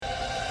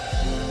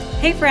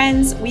Hey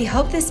friends, we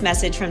hope this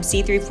message from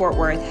C3 Fort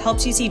Worth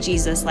helps you see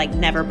Jesus like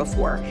never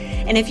before.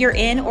 And if you're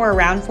in or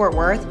around Fort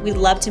Worth, we'd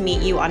love to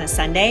meet you on a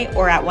Sunday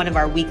or at one of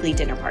our weekly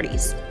dinner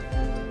parties.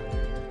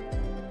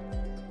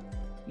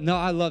 No,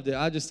 I loved it.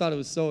 I just thought it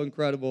was so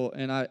incredible.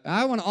 And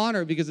I want to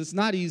honor it because it's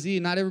not easy.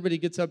 Not everybody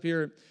gets up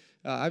here.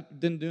 I've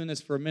been doing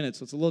this for a minute,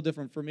 so it's a little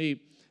different for me.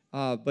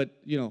 But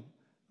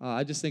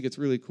I just think it's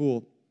really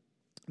cool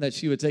that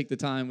she would take the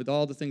time with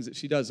all the things that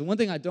she does. The one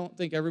thing I don't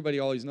think everybody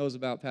always knows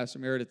about Pastor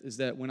Meredith is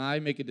that when I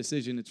make a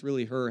decision, it's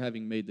really her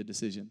having made the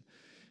decision.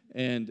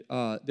 And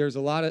there's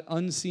a lot of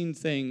unseen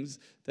things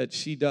that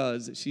she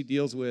does, that she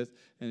deals with,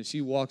 and she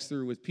walks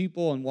through with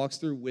people and walks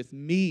through with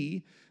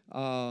me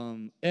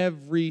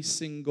every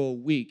single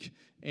week.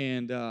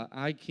 And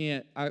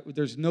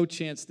there's no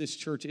chance this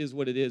church is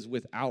what it is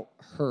without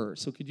her.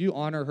 So could you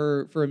honor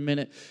her for a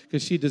minute?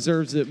 Because she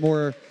deserves it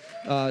more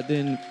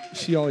than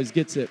she always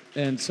gets it.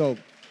 And so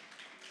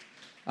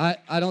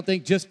I don't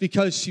think just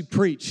because she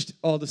preached,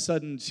 all of a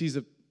sudden she's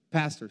a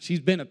pastor. She's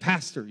been a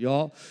pastor,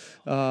 y'all.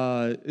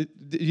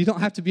 You don't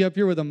have to be up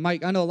here with a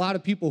mic. I know a lot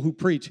of people who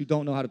preach who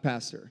don't know how to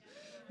pastor.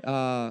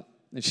 And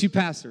she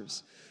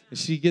pastors. And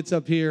she gets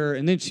up here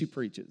and then she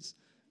preaches.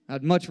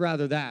 I'd much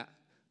rather that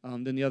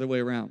than the other way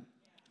around.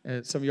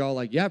 And some of y'all are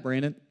like, yeah,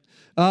 Brandon.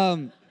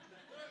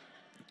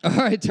 All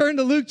right, turn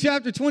to Luke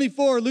chapter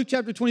 24. Luke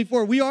chapter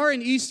 24. We are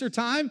in Easter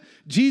time.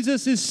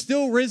 Jesus is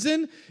still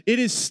risen. It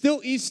is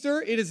still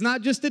Easter. It is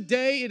not just a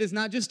day. It is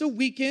not just a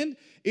weekend.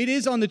 It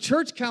is on the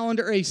church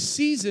calendar a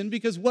season,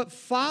 because what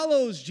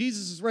follows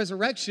Jesus'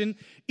 resurrection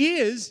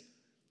is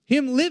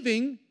him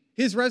living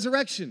his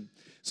resurrection.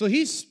 So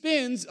he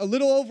spends a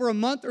little over a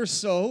month or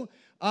so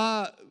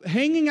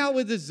hanging out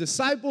with his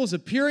disciples,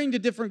 appearing to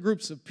different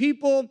groups of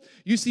people.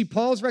 You see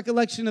Paul's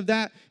recollection of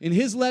that in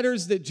his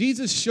letters, that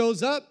Jesus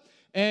shows up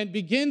and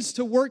begins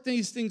to work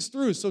these things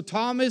through. So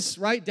Thomas,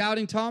 right,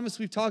 doubting Thomas,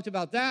 we've talked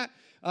about that.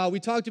 We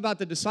talked about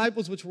the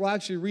disciples, which we'll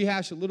actually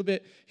rehash a little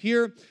bit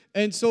here.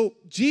 And so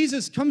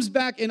Jesus comes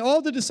back, and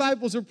all the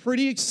disciples are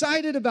pretty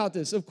excited about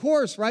this. Of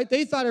course, right?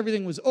 They thought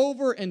everything was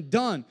over and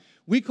done.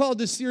 We called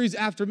this series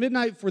After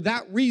Midnight for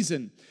that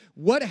reason.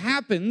 What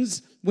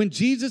happens when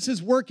Jesus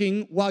is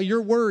working while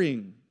you're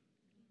worrying?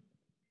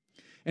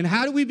 And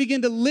how do we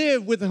begin to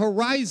live with a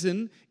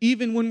horizon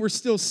even when we're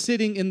still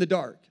sitting in the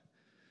dark?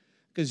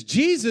 Because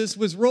Jesus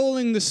was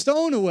rolling the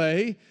stone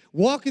away,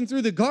 walking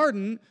through the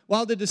garden,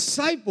 while the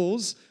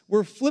disciples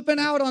were flipping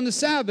out on the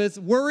Sabbath,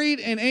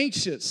 worried and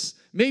anxious,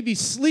 maybe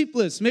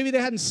sleepless. Maybe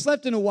they hadn't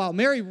slept in a while.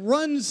 Mary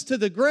runs to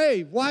the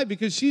grave. Why?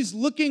 Because she's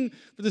looking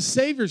for the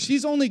Savior.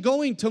 She's only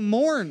going to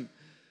mourn.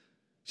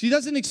 She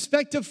doesn't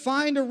expect to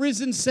find a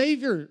risen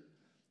Savior.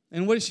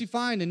 And what does she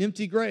find? An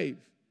empty grave.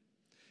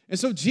 And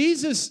so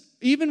Jesus,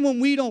 even when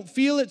we don't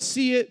feel it,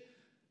 see it,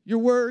 you're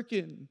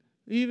working.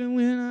 Even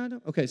when I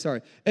don't. Okay,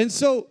 sorry. And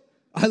so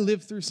I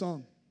live through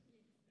song.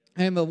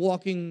 I am a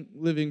walking,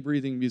 living,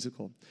 breathing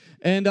musical.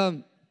 And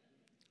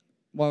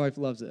my wife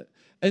loves it.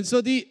 And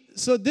so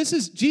this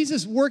is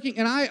Jesus working.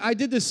 And I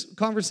did this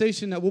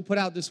conversation that we'll put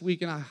out this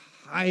week, and I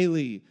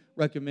highly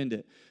recommend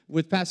it,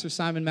 with Pastor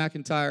Simon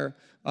McIntyre,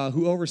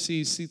 who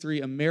oversees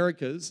C3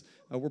 Americas.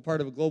 We're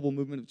part of a global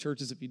movement of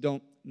churches, if you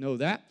don't know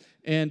that.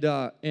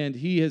 And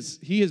he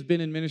has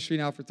been in ministry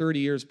now for 30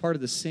 years, part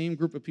of the same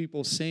group of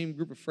people, same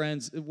group of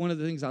friends. One of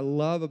the things I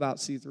love about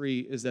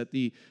C3 is that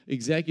the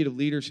executive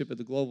leadership at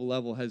the global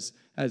level has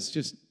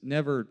just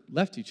never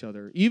left each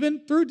other,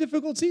 even through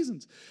difficult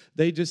seasons.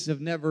 They just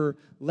have never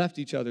left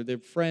each other. They're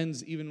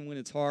friends even when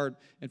it's hard.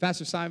 And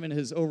Pastor Simon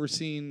has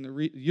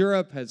overseen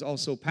Europe, has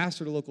also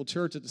pastored a local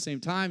church at the same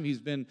time. He's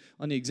been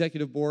on the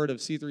executive board of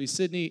C3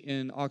 Sydney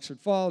in Oxford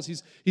Falls.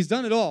 He's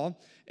done it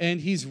all. And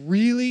he's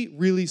really,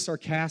 really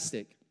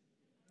sarcastic.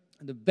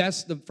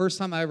 The first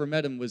time I ever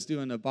met him was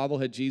doing a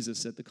bobblehead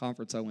Jesus at the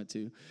conference I went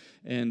to.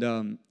 And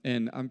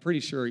I'm pretty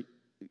sure,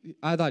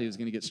 I thought he was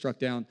going to get struck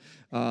down.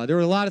 There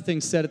were a lot of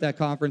things said at that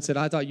conference that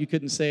I thought you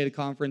couldn't say at a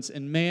conference.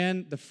 And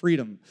man, the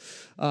freedom.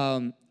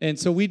 And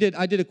so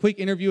I did a quick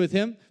interview with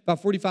him,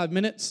 about 45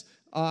 minutes.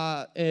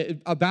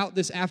 About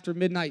this after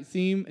midnight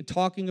theme, and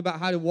talking about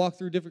how to walk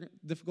through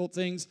difficult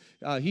things.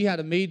 He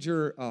had a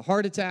major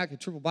heart attack, a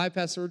triple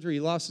bypass surgery. He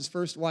lost his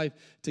first wife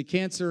to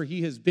cancer.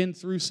 He has been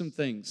through some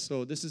things.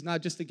 So this is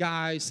not just a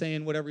guy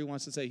saying whatever he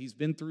wants to say. He's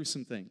been through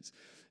some things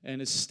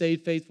and has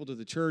stayed faithful to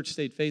the church,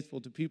 stayed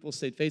faithful to people,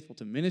 stayed faithful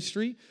to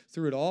ministry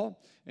through it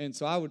all. And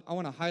so I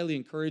want to highly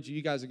encourage you.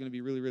 You guys are going to be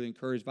really, really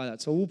encouraged by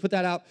that. So we'll put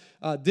that out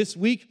this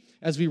week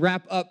as we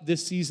wrap up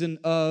this season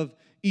of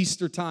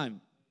Easter time.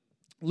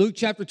 Luke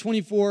chapter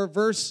 24,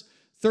 verse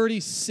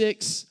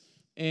 36,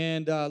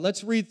 and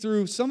let's read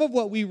through some of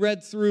what we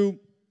read through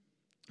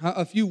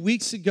a few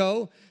weeks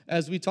ago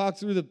as we talked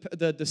through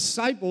the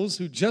disciples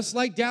who, just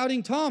like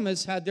doubting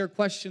Thomas, had their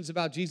questions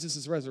about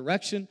Jesus'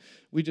 resurrection.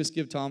 We just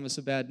give Thomas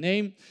a bad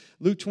name.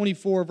 Luke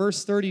 24,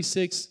 verse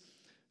 36,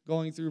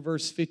 going through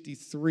verse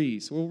 53.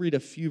 So we'll read a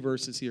few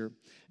verses here.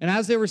 And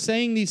as they were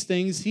saying these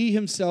things, he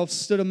himself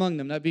stood among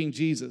them, that being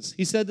Jesus.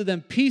 He said to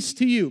them, "Peace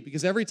to you,"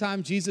 because every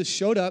time Jesus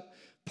showed up,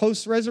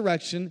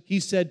 post-resurrection, he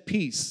said,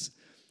 "Peace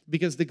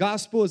because the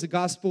gospel is a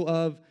gospel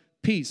of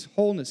peace,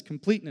 wholeness,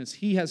 completeness.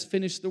 He has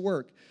finished the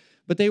work.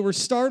 But they were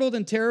startled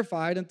and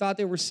terrified and thought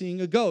they were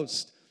seeing a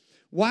ghost.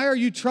 Why are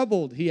you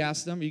troubled? He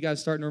asked them. Are you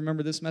guys starting to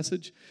remember this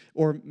message?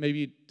 Or maybe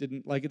you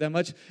didn't like it that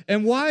much.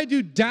 And why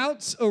do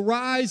doubts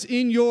arise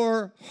in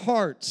your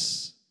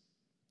hearts?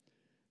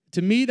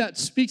 To me, that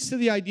speaks to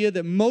the idea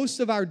that most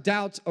of our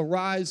doubts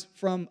arise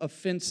from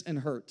offense and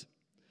hurt.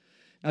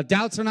 Now,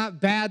 doubts are not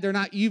bad, they're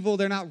not evil,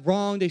 they're not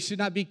wrong, they should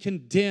not be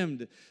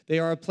condemned. They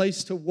are a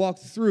place to walk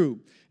through.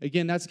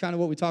 Again, that's kind of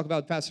what we talk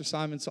about with Pastor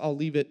Simon, so I'll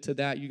leave it to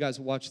that. You guys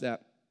will watch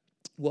that.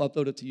 We'll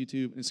upload it to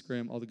YouTube,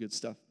 Instagram, all the good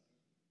stuff.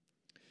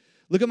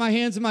 Look at my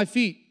hands and my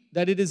feet,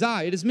 that it is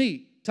I, it is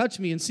me. Touch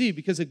me and see,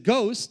 because a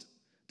ghost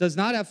does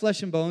not have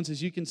flesh and bones,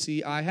 as you can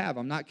see I have.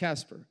 I'm not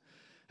Casper.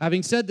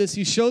 Having said this,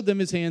 he showed them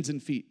his hands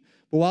and feet.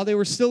 But while they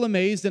were still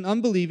amazed and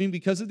unbelieving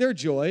because of their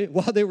joy,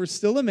 he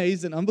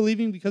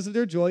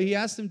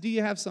asked them, do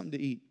you have something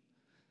to eat?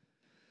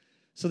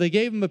 So they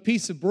gave him a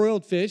piece of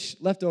broiled fish,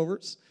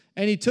 leftovers,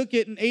 and he took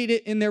it and ate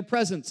it in their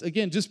presence.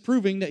 Again, just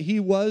proving that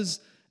he was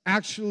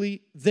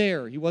actually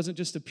there. He wasn't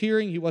just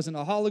appearing. He wasn't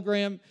a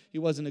hologram. He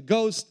wasn't a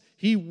ghost.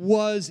 He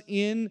was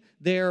in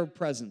their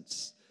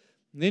presence.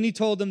 And then he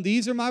told them,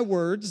 these are my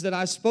words that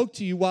I spoke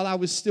to you while I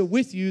was still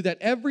with you, that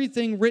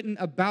everything written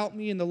about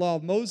me in the law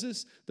of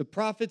Moses, the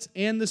prophets,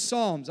 and the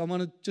Psalms. I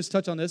want to just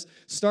touch on this.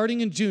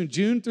 Starting in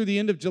June through the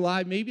end of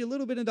July, maybe a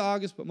little bit into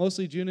August, but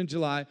mostly June and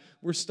July,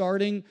 we're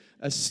starting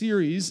a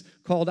series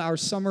called Our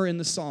Summer in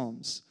the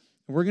Psalms.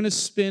 And we're going to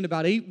spend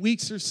about 8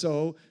 weeks or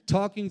so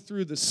talking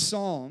through the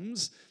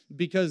Psalms,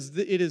 because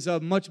it is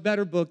a much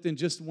better book than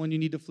just one you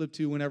need to flip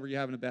to whenever you're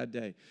having a bad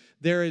day.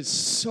 There is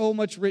so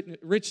much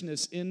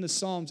richness in the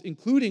Psalms,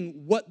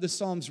 including what the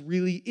Psalms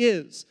really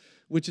is,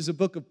 which is a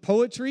book of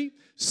poetry,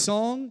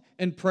 song,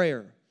 and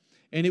prayer.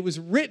 And it was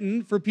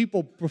written for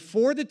people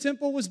before the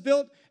temple was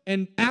built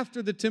and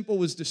after the temple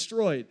was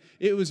destroyed.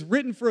 It was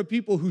written for a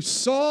people who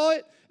saw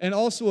it and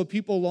also a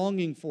people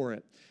longing for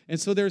it. And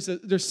so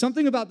there's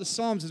something about the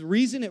Psalms. The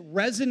reason it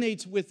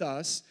resonates with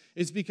us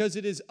is because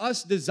it is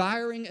us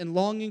desiring and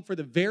longing for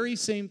the very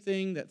same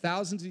thing that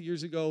thousands of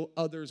years ago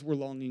others were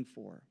longing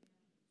for.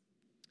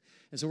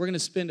 And so we're going to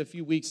spend a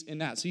few weeks in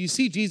that. So you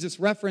see Jesus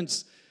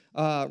reference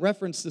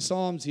the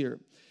Psalms here.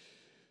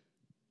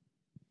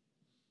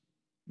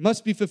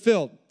 Must be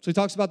fulfilled. So he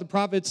talks about the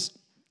prophets,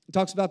 he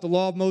talks about the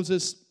law of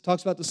Moses,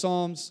 talks about the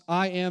Psalms.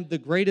 I am the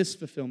greatest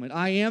fulfillment.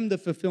 I am the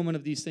fulfillment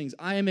of these things.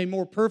 I am a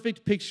more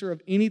perfect picture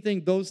of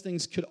anything those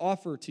things could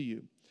offer to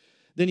you.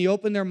 Then he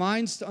opened their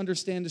minds to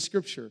understand the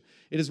Scripture.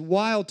 It is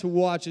wild to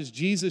watch as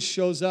Jesus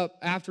shows up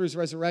after his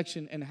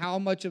resurrection and how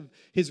much of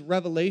his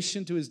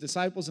revelation to his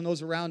disciples and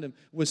those around him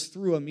was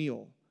through a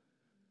meal.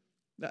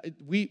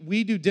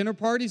 We do dinner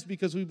parties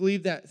because we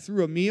believe that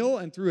through a meal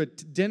and through a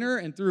dinner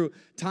and through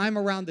time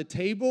around the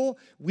table,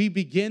 we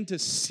begin to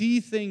see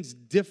things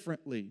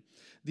differently.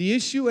 The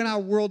issue in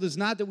our world is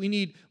not that we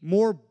need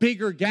more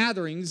bigger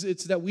gatherings,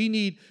 it's that we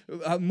need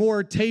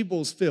more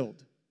tables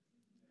filled.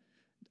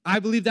 I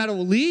believe that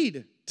will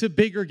lead to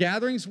bigger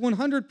gatherings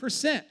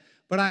 100%.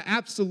 But I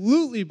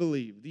absolutely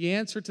believe the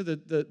answer to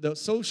the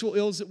social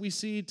ills that we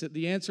see, to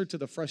the answer to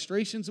the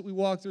frustrations that we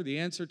walk through, the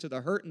answer to the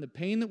hurt and the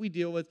pain that we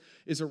deal with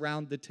is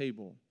around the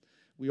table.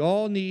 We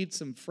all need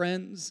some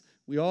friends.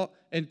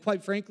 And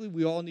quite frankly,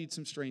 we all need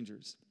some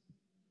strangers.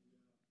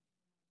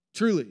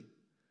 Truly.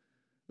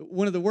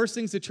 One of the worst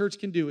things the church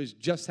can do is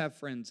just have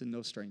friends and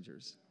no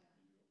strangers.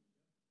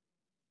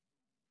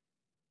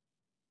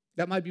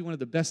 That might be one of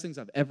the best things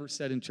I've ever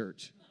said in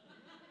church.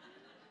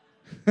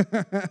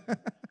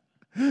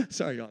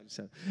 Sorry, y'all.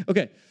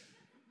 Okay.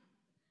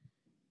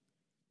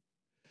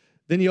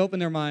 Then he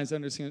opened their minds to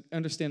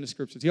understand the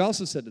Scriptures. He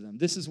also said to them,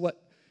 this is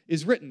what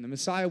is written. The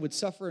Messiah would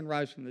suffer and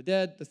rise from the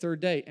dead the third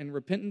day, and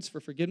repentance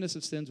for forgiveness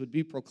of sins would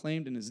be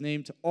proclaimed in his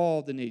name to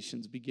all the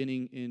nations,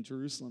 beginning in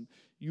Jerusalem.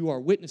 You are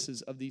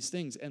witnesses of these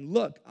things. And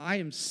look, I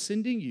am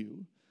sending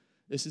you.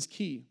 This is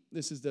key.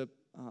 This is the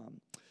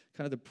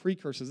kind of the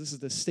precursors. This is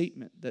the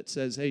statement that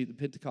says, hey, the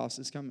Pentecost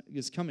is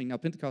coming. Now,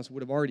 Pentecost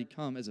would have already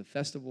come as a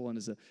festival and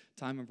as a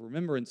time of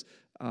remembrance.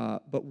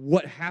 But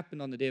what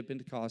happened on the day of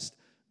Pentecost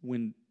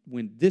when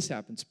this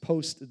happens,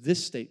 post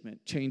this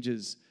statement,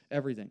 changes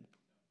everything.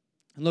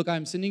 And look,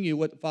 I'm sending you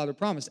what the Father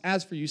promised.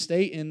 As for you,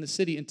 stay in the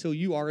city until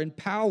you are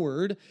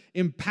empowered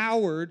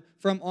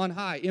from on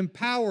high.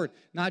 Empowered,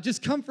 not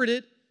just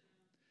comforted,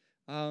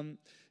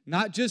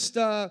 not just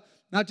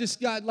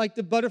got like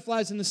the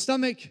butterflies in the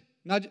stomach,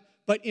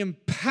 but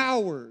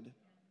empowered.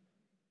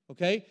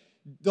 Okay?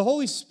 The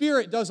Holy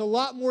Spirit does a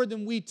lot more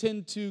than we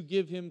tend to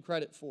give him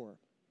credit for.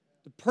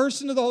 The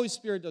person of the Holy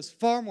Spirit does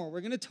far more.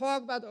 We're going to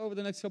talk about that over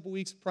the next couple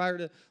weeks prior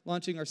to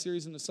launching our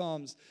series in the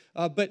Psalms.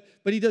 But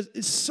he does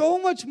so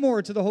much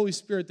more to the Holy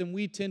Spirit than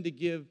we tend to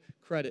give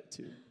credit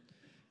to.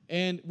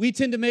 And we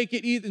tend to make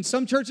it, in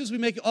some churches, we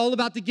make it all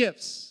about the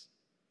gifts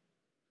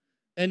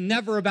and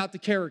never about the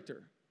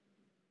character.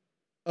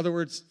 In other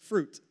words,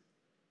 fruit.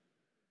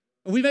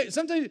 And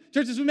sometimes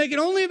churches, we make it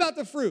only about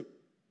the fruit.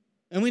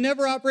 And we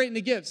never operate in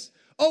the gifts.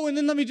 Oh, and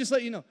then let me just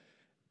let you know.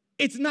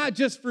 it's not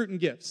just fruit and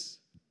gifts.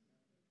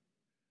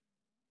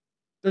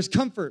 There's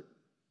comfort,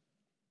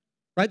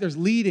 right? There's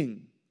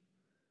leading.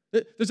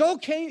 There's all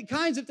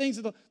kinds of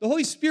things. The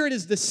Holy Spirit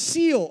is the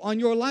seal on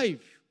your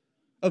life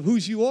of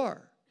whose you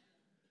are.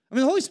 I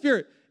mean, the Holy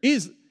Spirit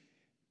is,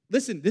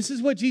 listen, this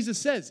is what Jesus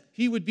says.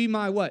 He would be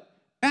my what?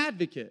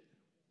 Advocate.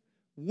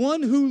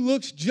 One who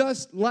looks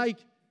just like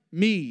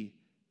me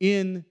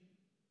in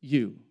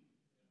you.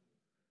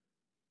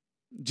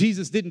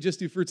 Jesus didn't just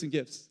do fruits and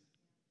gifts.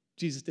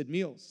 Jesus did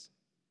meals.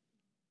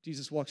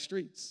 Jesus walked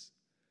streets.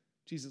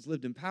 Jesus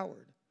lived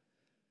empowered.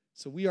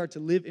 So we are to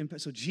live in,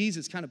 so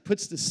Jesus kind of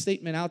puts this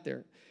statement out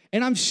there.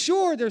 And I'm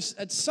sure there's,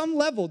 at some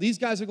level, these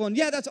guys are going,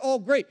 yeah, that's all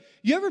great.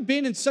 You ever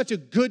been in such a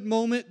good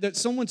moment that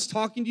someone's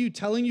talking to you,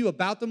 telling you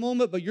about the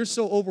moment, but you're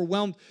so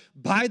overwhelmed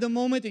by the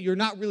moment that you're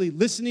not really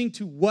listening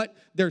to what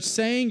they're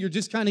saying? You're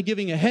just kind of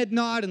giving a head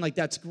nod and like,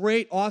 that's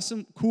great,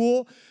 awesome,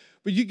 cool.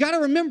 But you got to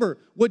remember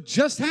what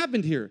just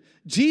happened here.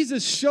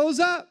 Jesus shows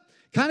up,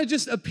 kind of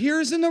just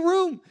appears in the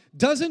room,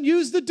 doesn't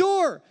use the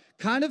door,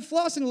 kind of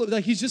flossing a little,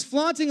 like he's just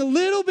flaunting a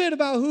little bit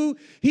about who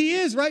he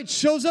is, right?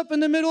 Shows up in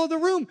the middle of the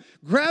room,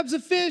 grabs a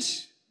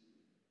fish,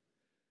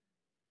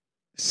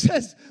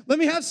 says, let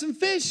me have some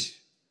fish.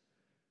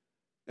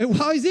 And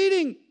while he's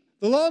eating,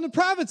 the law and the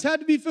prophets had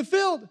to be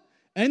fulfilled.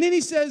 And then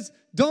he says,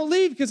 don't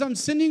leave because I'm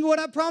sending you what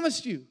I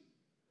promised you.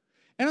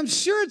 And I'm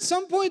sure at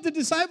some point the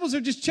disciples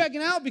are just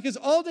checking out because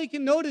all they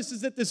can notice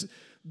is that this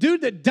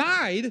dude that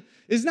died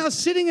is now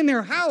sitting in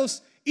their house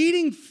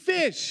eating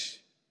fish.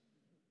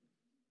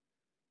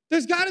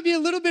 There's got to be a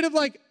little bit of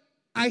like,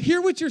 I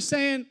hear what you're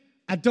saying,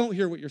 I don't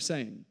hear what you're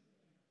saying.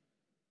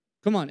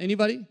 Come on,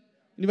 anybody?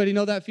 Anybody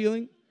know that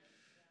feeling?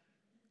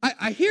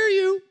 I hear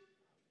you,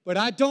 but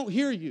I don't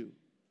hear you.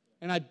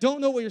 And I don't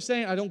know what you're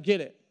saying, I don't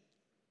get it.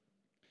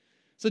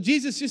 So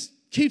Jesus just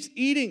keeps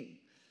eating.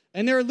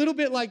 And they're a little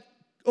bit like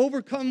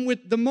overcome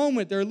with the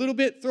moment. They're a little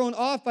bit thrown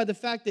off by the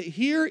fact that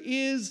here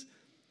is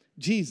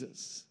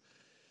Jesus.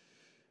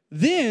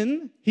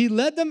 Then he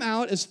led them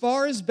out as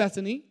far as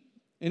Bethany.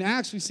 In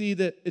Acts, we see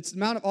that it's the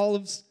Mount of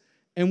Olives,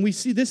 and we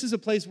see this is a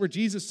place where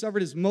Jesus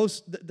suffered his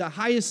the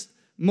highest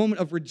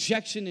moment of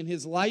rejection in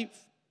his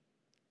life.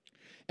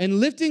 And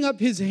lifting up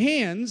his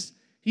hands,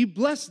 he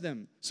blessed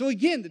them. So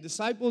again, the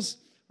disciples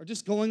are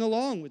just going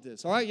along with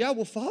this. All right, yeah,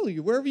 we'll follow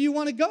you wherever you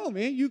want to go,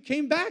 man. You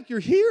came back, you're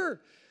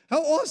here.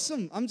 How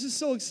awesome. I'm just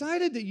so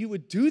excited that you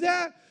would do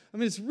that. I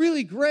mean, it's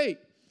really great.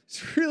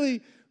 It's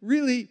really,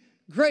 really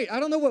great. I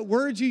don't know what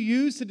words you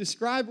use to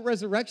describe a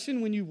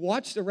resurrection when you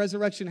watched a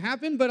resurrection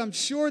happen, but I'm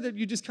sure that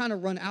you just kind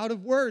of run out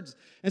of words.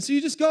 And so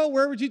you just go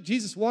wherever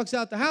Jesus walks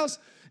out the house,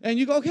 and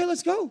you go, okay,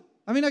 let's go.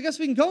 I mean, I guess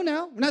we can go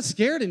now. We're not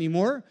scared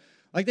anymore.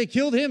 Like they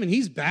killed him, and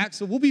he's back,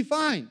 so we'll be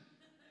fine.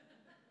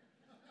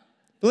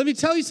 But let me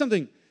tell you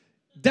something.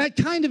 That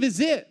kind of is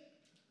it.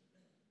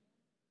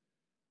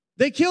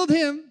 They killed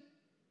him.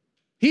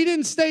 He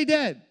didn't stay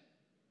dead.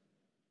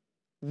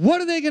 What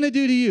are they going to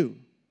do to you?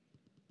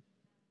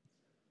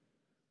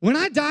 When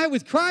I die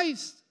with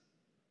Christ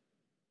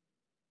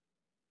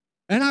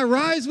and I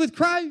rise with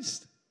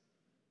Christ,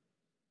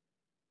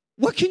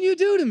 what can you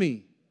do to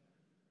me?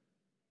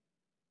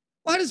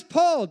 Why does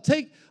Paul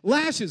take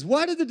lashes?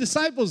 Why did the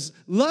disciples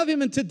love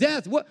him into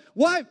death?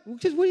 Why?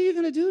 Because what are you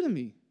going to do to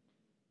me?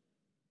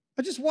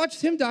 I just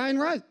watched him die and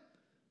rise.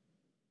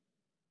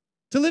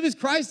 To live is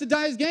Christ, to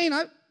die is gain.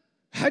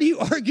 How do you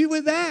argue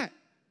with that?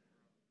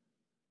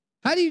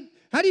 How do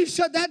you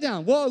shut that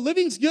down? Well,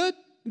 living's good,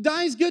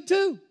 dying's good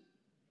too.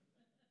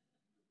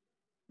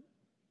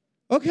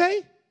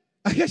 Okay,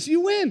 I guess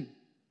you win.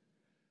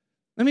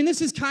 I mean, this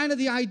is kind of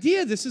the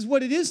idea. This is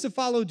what it is to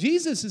follow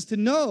Jesus, is to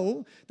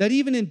know that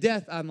even in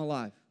death, I'm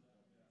alive.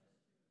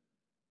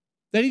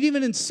 That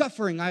even in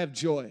suffering, I have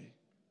joy.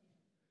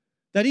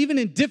 That even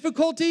in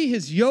difficulty,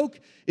 his yoke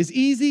is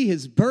easy,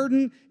 his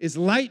burden is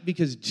light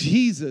because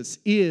Jesus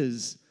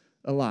is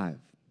alive.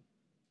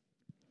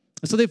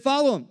 So they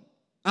follow him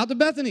out to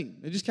Bethany.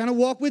 They just kind of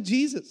walk with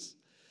Jesus.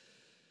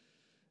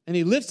 And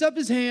he lifts up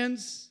his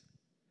hands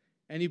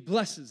and he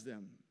blesses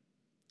them.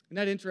 Isn't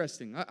that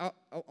interesting? I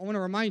want to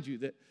remind you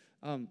that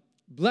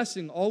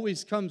blessing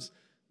always comes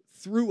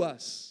through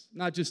us,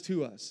 not just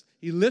to us.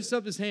 He lifts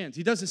up his hands.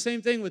 He does the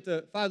same thing with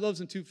the 5 loaves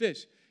and 2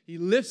 fish. He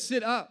lifts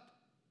it up.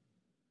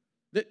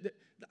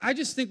 I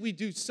just think we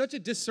do such a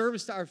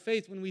disservice to our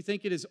faith when we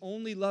think it is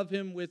only love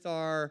him with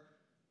our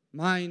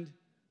mind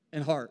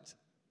and heart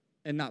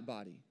and not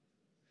body.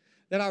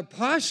 That our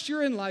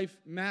posture in life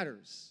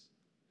matters.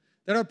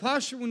 That our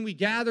posture when we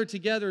gather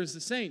together as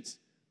the saints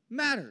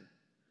matter.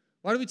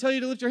 Why do we tell you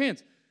to lift your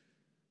hands?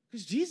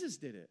 Because Jesus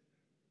did it.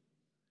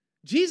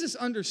 Jesus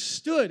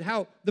understood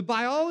how the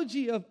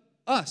biology of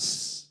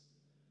us,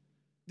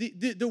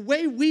 the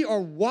way we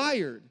are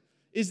wired,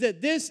 is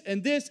that this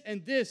and this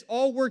and this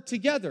all work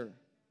together.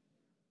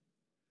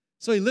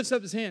 So he lifts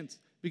up his hands,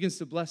 begins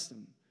to bless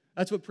them.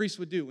 That's what priests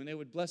would do when they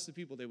would bless the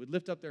people. They would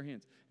lift up their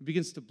hands. It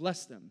begins to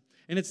bless them.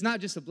 And it's not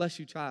just a bless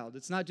you child.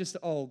 It's not just,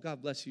 oh,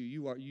 God bless you.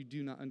 You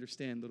do not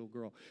understand, little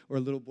girl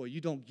or little boy.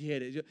 You don't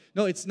get it.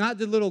 No, it's not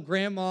the little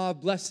grandma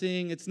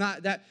blessing. It's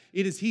not that.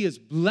 He is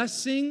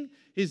blessing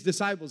his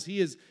disciples. He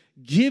is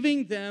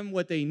giving them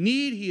what they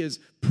need. He is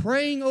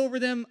praying over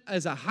them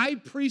as a high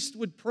priest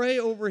would pray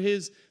over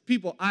his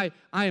people. I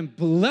am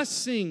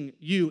blessing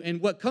you,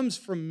 and what comes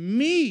from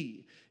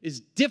me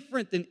is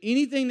different than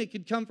anything that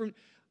could come from.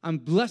 I'm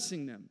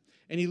blessing them.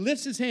 And he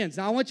lifts his hands.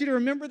 Now, I want you to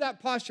remember that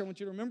posture. I want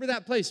you to remember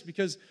that place,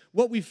 because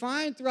what we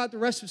find throughout the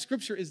rest of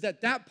Scripture is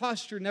that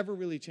posture never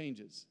really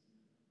changes.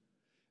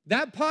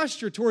 That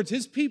posture towards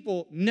his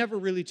people never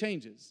really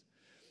changes.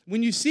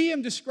 When you see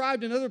him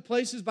described in other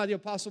places by the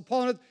Apostle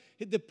Paul,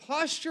 the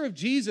posture of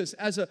Jesus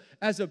as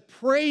a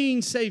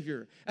praying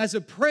Savior, as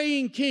a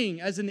praying King,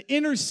 as an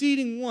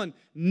interceding one,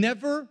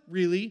 never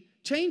really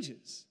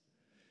changes.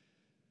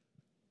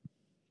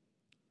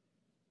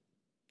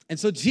 And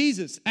so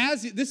Jesus,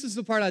 this is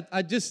the part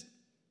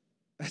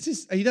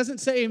he doesn't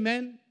say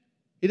amen.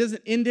 He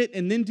doesn't end it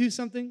and then do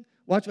something.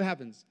 Watch what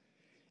happens.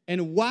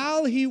 And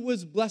while he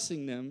was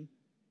blessing them,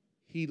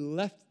 he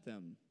left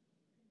them.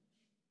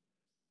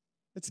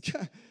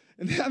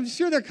 I'm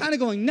sure they're kind of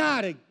going,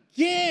 not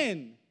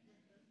again.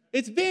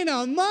 It's been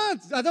a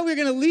month. I thought we were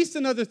going to at least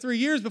another 3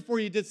 years before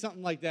you did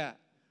something like that.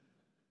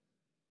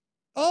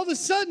 All of a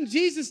sudden,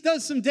 Jesus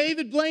does some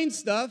David Blaine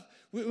stuff.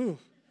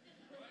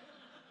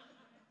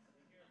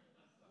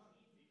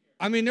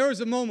 I mean, there was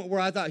a moment where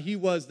I thought he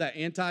was that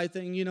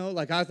anti-thing,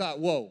 Like I thought,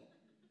 whoa.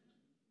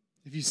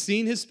 Have you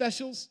seen his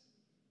specials?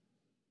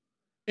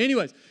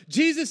 Anyways,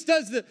 Jesus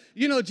does the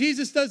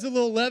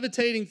little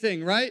levitating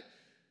thing, right?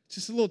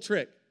 Just a little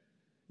trick.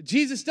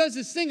 Jesus does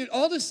this thing, and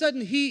all of a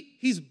sudden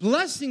he's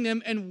blessing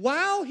them, and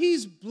while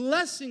he's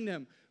blessing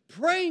them,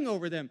 praying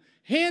over them,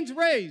 hands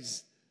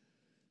raised,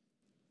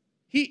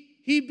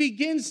 he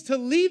begins to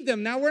leave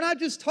them. Now, we're not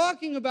just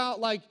talking about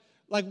like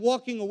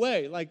walking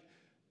away,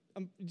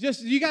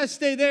 you guys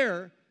stay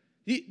there.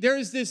 There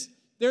is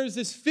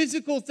this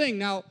physical thing.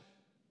 Now,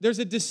 there's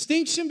a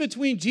distinction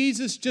between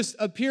Jesus just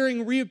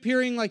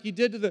reappearing like he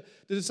did to the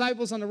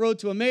disciples on the road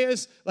to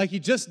Emmaus, like he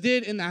just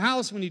did in the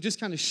house when he just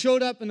kind of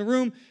showed up in the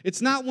room.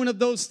 It's not one of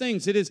those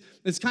things.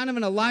 It's kind of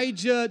an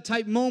Elijah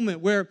type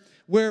moment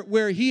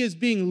where he is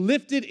being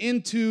lifted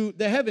into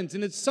the heavens.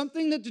 And it's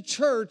something that the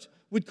church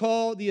would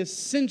call the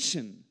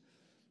ascension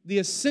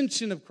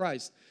of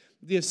Christ,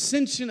 the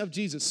ascension of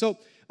Jesus. So,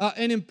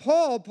 and in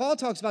Paul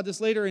talks about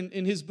this later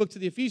in his book to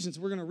the Ephesians.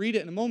 We're going to read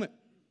it in a moment.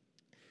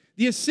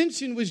 The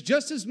ascension was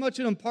just as much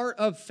a part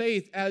of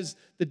faith as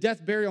the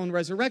death, burial, and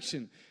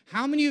resurrection.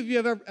 How many of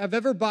you have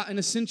ever bought an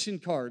ascension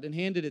card and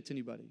handed it to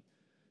anybody?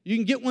 You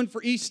can get one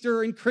for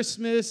Easter and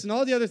Christmas and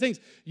all the other things.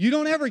 You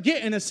don't ever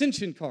get an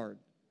ascension card.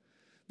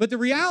 But the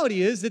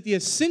reality is that the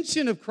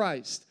ascension of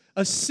Christ,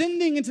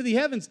 ascending into the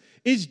heavens,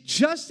 is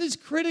just as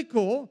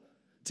critical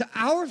to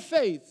our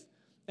faith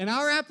and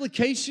our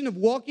application of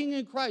walking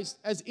in Christ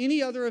as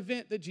any other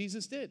event that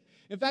Jesus did.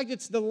 In fact,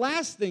 it's the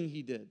last thing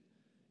he did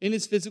in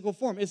his physical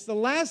form. It's the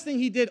last thing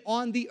he did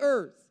on the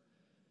earth.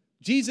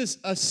 Jesus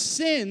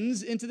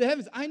ascends into the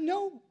heavens. I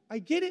know, I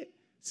get it.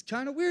 It's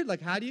kind of weird. Like,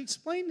 how do you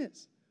explain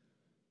this?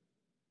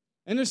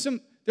 And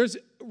there's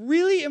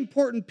really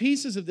important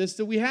pieces of this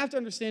that we have to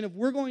understand if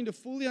we're going to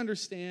fully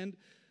understand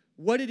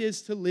what it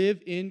is to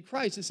live in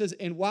Christ. It says,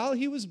 and while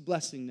he was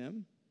blessing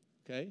them,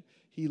 okay,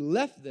 he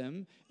left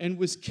them and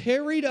was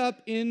carried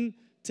up into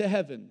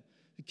heaven.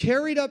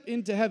 Carried up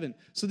into heaven.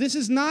 So this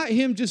is not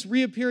him just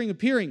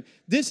appearing.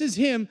 This is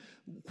him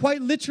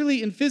quite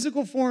literally in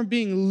physical form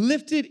being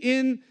lifted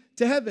into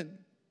heaven.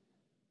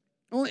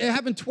 It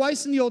happened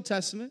twice in the Old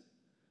Testament,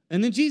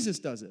 and then Jesus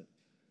does it.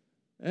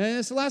 And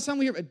it's the last time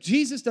we hear it.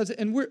 Jesus does it,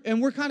 and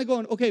we're kind of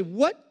going, okay,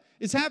 what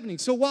is happening?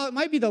 So while it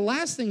might be the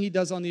last thing he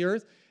does on the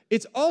earth,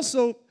 it's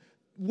also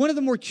one of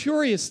the more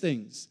curious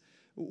things.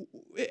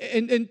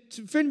 And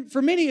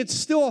for many, it's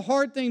still a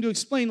hard thing to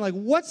explain. Like,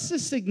 what's the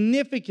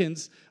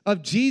significance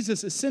of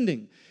Jesus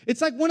ascending? It's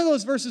like one of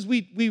those verses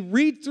we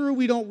read through,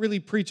 we don't really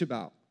preach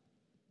about.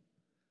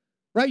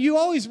 Right? You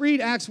always read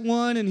Acts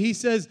 1, and he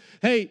says,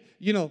 hey,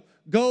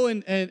 go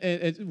and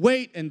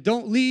wait and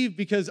don't leave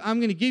because I'm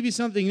going to give you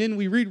something. And then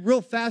we read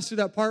real fast through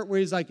that part where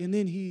he's like, and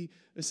then he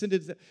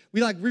ascended.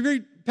 We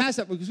read past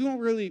that because we don't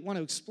really want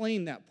to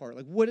explain that part.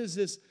 Like, what does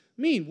this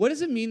mean? What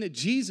does it mean that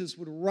Jesus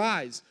would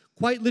rise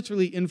quite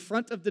literally in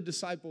front of the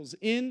disciples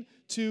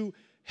into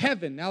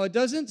heaven? Now, it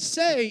doesn't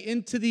say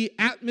into the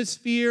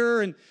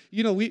atmosphere, and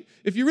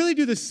if you really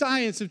do the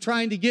science of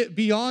trying to get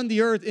beyond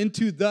the earth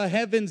into the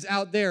heavens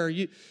out there,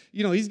 he's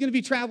going to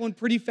be traveling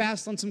pretty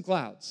fast on some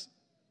clouds.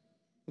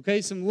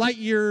 Okay, some light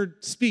year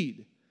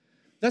speed.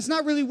 That's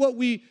not really what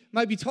we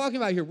might be talking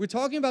about here. We're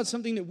talking about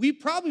something that we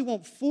probably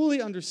won't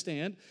fully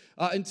understand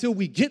until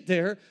we get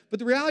there. But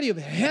the reality of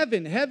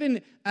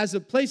heaven as a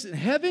place,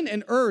 heaven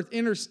and earth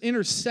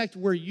intersect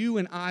where you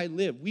and I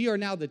live. We are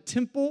now the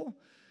temple,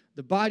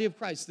 the body of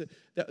Christ.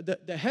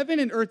 The heaven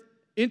and earth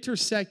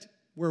intersect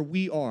where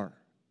we are.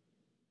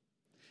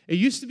 It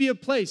used to be a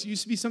place. It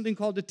used to be something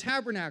called the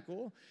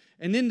tabernacle.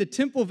 And then the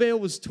temple veil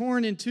was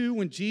torn in two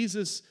when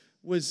Jesus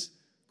was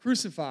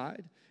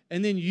crucified.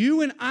 And then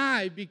you and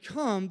I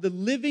become the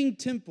living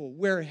temple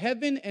where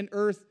heaven and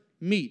earth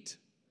meet.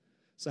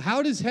 So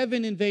how does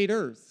heaven invade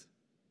earth?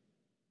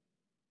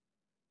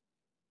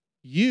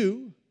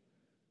 You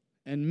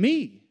and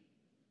me.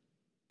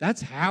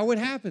 That's how it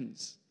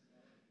happens.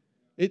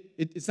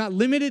 It's not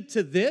limited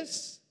to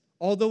this,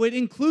 although it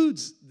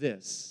includes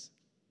this.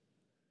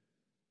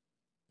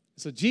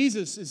 So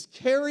Jesus is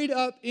carried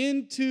up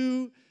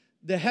into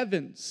the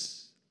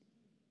heavens,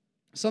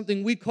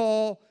 something we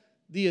call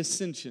the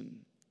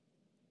ascension.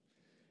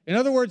 In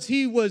other words,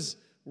 he was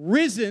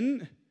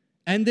risen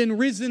and then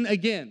risen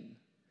again.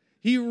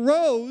 He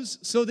rose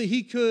so that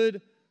he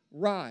could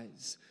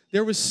rise.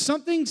 There was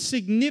something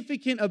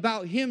significant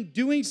about him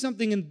doing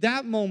something in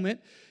that moment.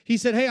 He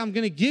said, hey, I'm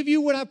going to give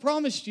you what I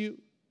promised you.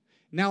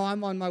 Now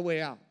I'm on my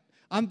way out.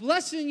 I'm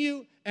blessing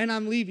you and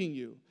I'm leaving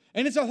you.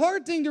 And it's a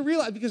hard thing to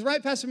realize because,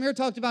 right, Pastor Mayor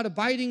talked about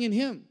abiding in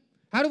him.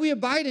 How do we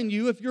abide in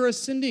you if you're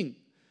ascending?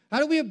 How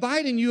do we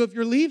abide in you if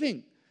you're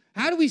leaving?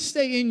 How do we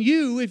stay in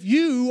you if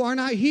you are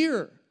not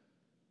here?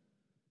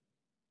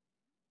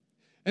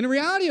 And the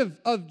reality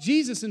of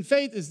Jesus and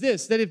faith is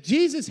this, that if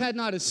Jesus had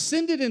not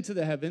ascended into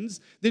the heavens,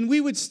 then we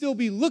would still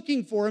be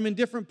looking for him in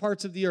different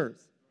parts of the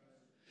earth.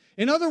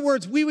 In other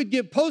words, we would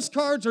get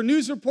postcards or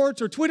news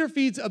reports or Twitter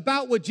feeds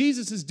about what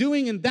Jesus is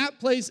doing in that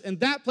place, and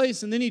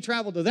then he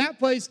traveled to that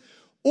place.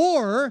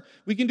 Or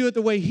we can do it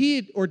the way he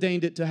had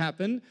ordained it to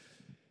happen,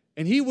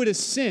 and he would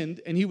ascend,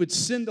 and he would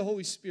send the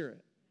Holy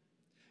Spirit.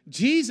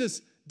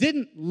 Jesus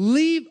didn't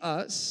leave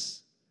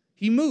us,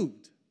 he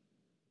moved.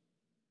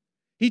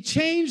 He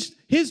changed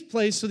his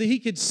place so that he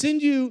could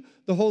send you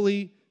the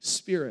Holy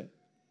Spirit.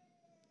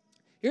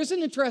 Here's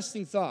an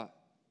interesting thought.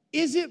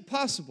 Is it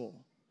possible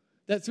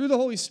that through the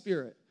Holy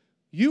Spirit,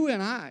 you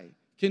and I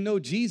can know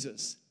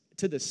Jesus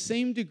to the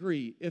same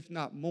degree, if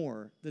not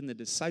more, than the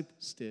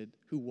disciples did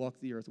who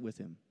walked the earth with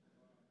him?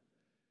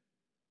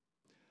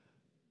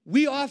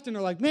 We often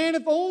are like, man,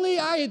 if only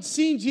I had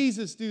seen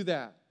Jesus do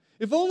that.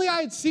 If only I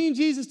had seen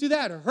Jesus do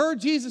that or heard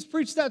Jesus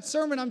preach that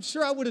sermon, I'm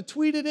sure I would have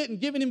tweeted it and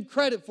given him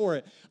credit for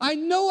it. I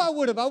know I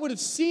would have. I would have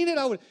seen it.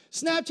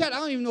 Snapchat, I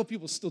don't even know if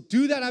people still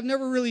do that. I've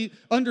never really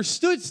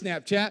understood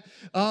Snapchat.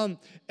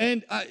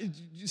 And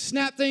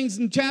snap things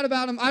and chat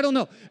about them. I don't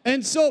know.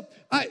 And so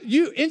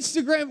you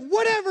Instagram,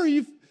 whatever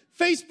you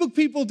Facebook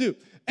people do.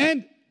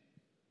 And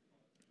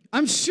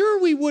I'm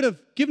sure we would have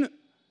given it.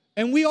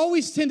 And we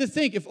always tend to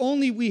think, if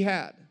only we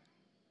had.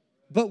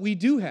 But we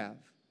do have.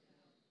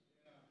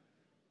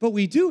 But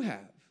we do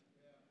have.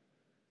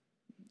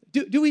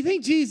 Do we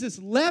think Jesus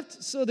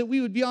left so that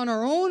we would be on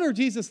our own, or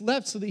Jesus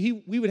left so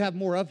that we would have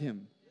more of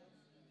him?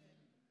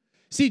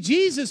 See,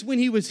 Jesus, when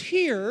he was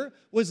here,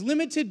 was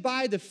limited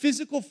by the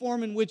physical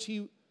form in which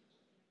he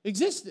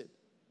existed.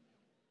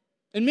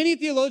 And many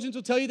theologians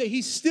will tell you that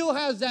he still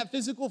has that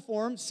physical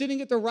form sitting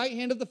at the right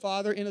hand of the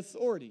Father in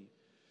authority.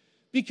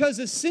 Because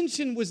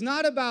ascension was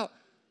not about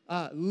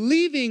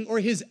leaving or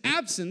his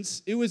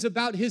absence, it was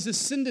about his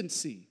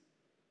ascendancy.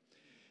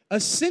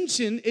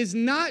 Ascension is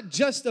not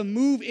just a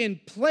move in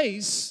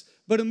place,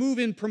 but a move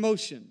in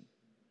promotion.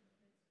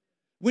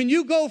 When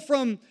you go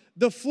from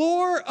the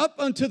floor up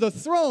onto the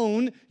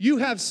throne, you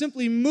have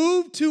simply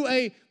moved to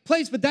a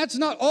place, but that's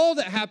not all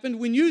that happened.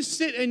 When you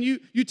sit and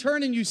you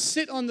turn and you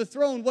sit on the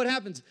throne, what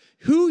happens?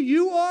 Who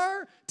you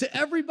are to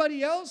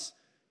everybody else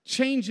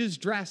changes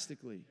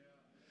drastically.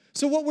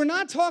 So what we're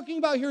not talking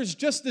about here is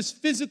just this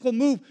physical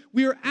move.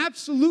 We are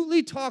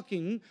absolutely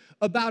talking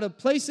about a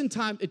place and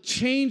time. It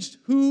changed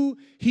who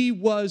he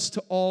was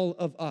to all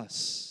of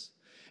us.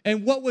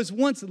 And what was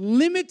once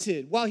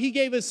limited, while he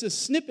gave us a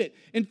snippet,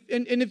 and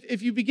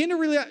if you begin to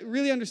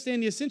really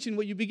understand the ascension,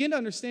 what you begin to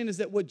understand is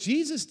that what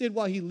Jesus did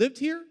while he lived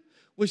here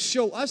was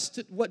show us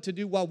what to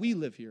do while we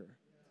live here.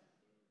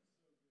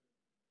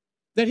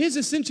 That his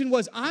ascension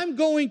was, I'm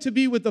going to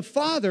be with the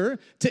Father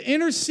to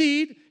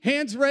intercede,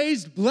 hands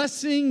raised,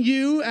 blessing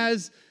you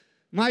as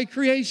my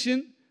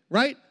creation,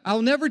 right?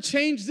 I'll never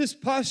change this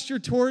posture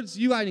towards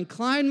you. I'd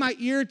incline my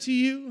ear to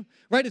you,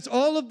 right? It's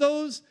all of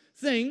those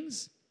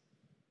things.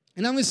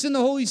 And I'm going to send the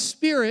Holy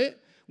Spirit.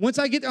 Once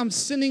I get there, I'm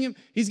sending him.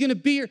 He's going to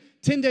be here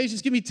 10 days.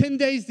 Just give me 10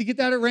 days to get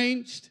that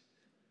arranged.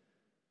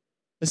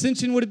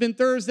 Ascension would have been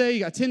Thursday. You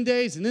got 10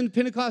 days, and then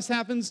Pentecost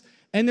happens.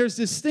 And there's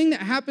this thing that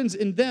happens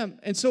in them.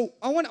 And so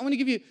I want to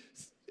give you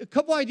a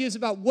couple ideas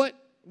about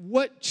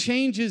what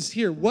changes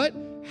here. What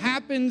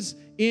happens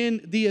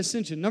in the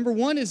ascension? Number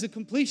one is the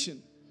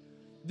completion.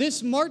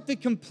 This marked the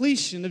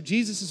completion of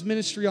Jesus'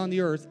 ministry on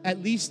the earth,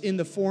 at least in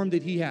the form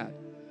that he had.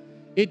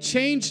 It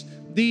changed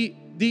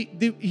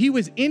he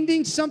was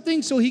ending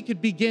something so he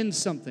could begin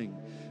something.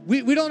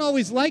 We don't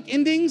always like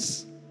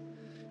endings,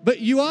 but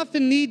you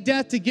often need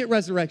death to get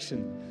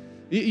resurrection.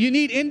 You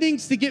need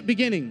endings to get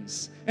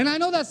beginnings. And I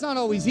know that's not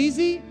always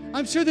easy.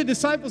 I'm sure the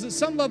disciples at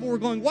some level were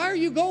going, why are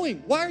you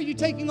going? Why are you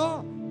taking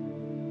off?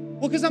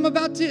 Well, because I'm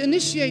about to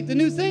initiate the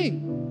new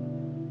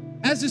thing.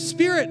 As the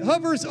Spirit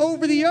hovers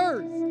over the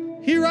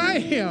earth, here I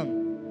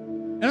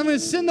am. And I'm going to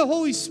send the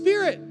Holy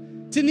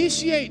Spirit to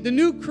initiate the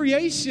new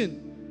creation.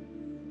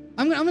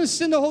 I'm going to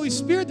send the Holy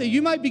Spirit that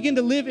you might begin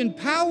to live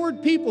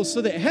empowered people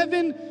so that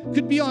heaven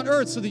could be on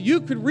earth, so that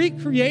you could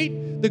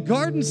recreate the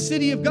garden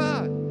city of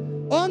God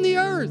on the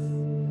earth,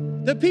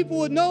 that people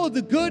would know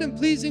the good and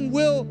pleasing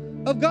will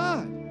of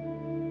God.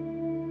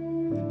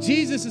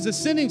 Jesus is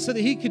ascending so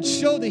that he could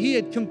show that he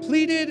had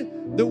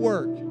completed the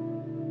work.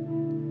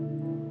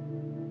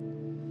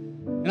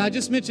 And I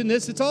just mentioned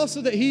this. It's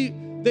also that he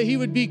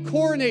would be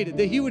coronated,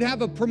 that he would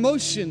have a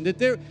promotion,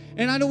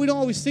 and I know we don't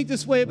always think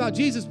this way about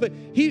Jesus, but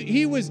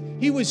he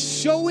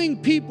was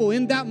showing people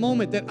in that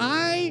moment that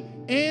I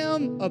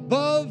am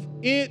above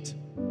it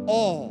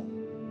all.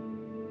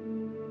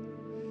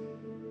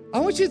 I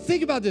want you to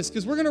think about this,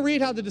 because we're going to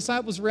read how the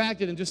disciples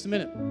reacted in just a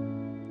minute.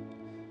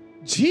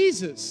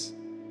 Jesus,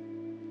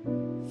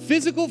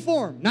 physical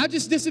form, not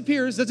just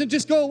disappears, doesn't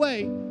just go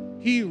away,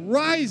 he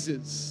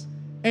rises,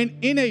 and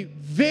in a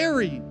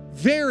very,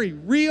 very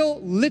real,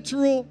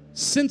 literal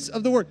sense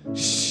of the word,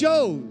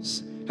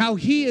 shows how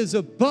he is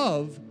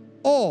above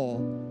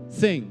all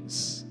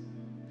things.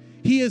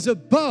 He is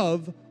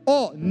above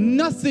all.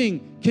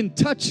 Nothing can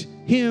touch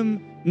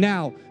him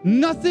now.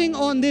 Nothing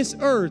on this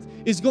earth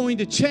is going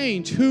to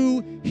change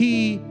who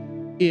he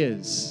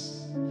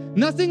is.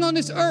 Nothing on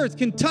this earth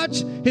can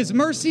touch his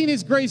mercy and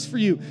his grace for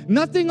you.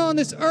 Nothing on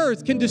this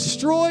earth can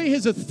destroy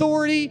his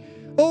authority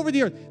over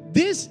the earth.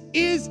 This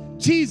is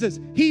Jesus.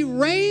 He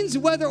reigns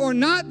whether or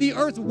not the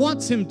earth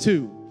wants him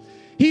to.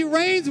 He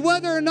reigns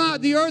whether or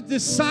not the earth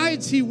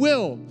decides he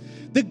will.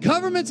 The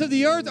governments of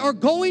the earth are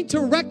going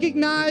to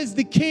recognize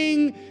the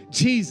King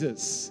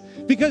Jesus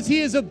because he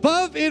is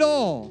above it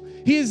all.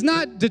 He is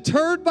not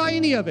deterred by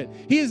any of it.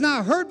 He is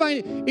not hurt by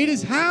it. It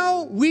is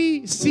how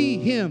we see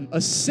him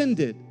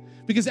ascended.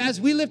 Because as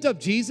we lift up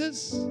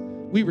Jesus,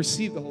 we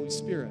receive the Holy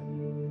Spirit.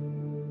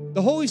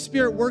 The Holy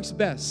Spirit works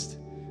best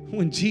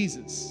when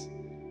Jesus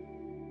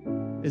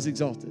is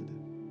exalted.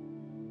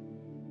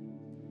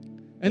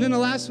 And then the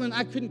last one,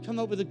 I couldn't come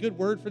up with a good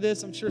word for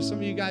this. I'm sure some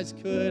of you guys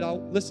could.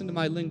 I'll listen to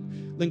my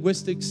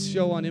linguistics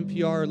show on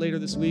NPR later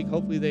this week.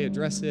 Hopefully they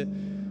address it.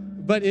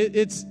 But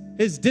it's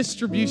his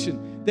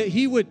distribution, that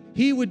he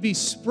would be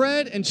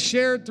spread and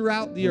shared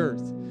throughout the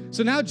earth.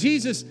 So now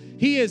Jesus,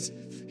 he is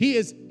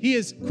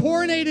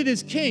coronated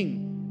as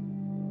king.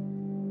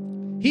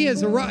 He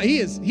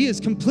has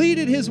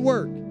completed his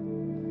work.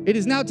 It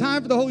is now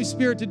time for the Holy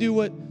Spirit to do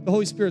what the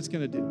Holy Spirit's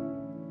going to do.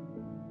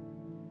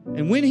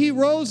 And when he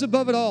rose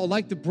above it all,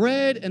 like the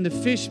bread and the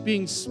fish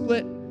being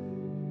split,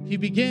 he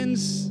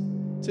begins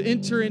to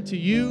enter into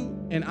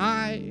you and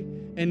I.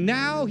 And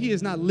now he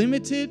is not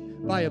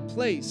limited by a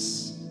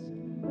place.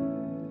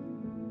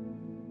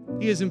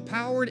 He is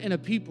empowered in a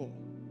people.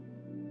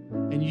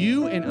 And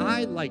you and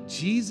I, like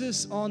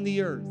Jesus on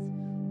the earth,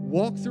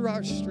 walk through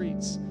our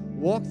streets,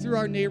 walk through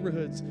our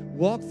neighborhoods,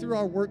 walk through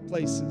our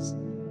workplaces.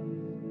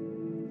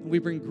 And we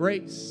bring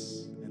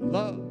grace and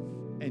love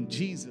and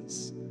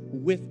Jesus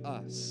with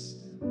us.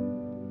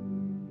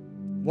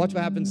 Watch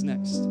what happens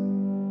next.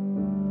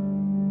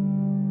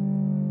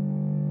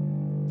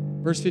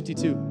 Verse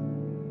 52.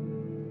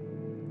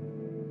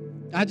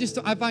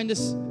 I find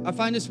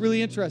this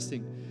really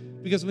interesting,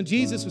 because when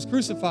Jesus was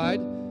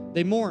crucified,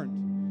 they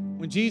mourned.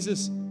 When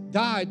Jesus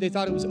died, they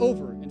thought it was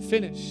over and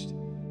finished.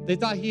 They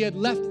thought he had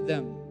left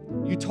them.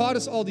 You taught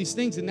us all these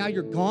things and now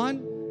you're gone?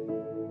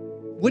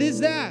 What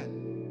is that?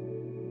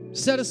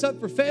 Set us up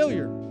for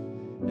failure.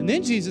 And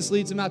then Jesus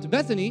leads them out to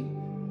Bethany,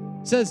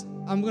 says,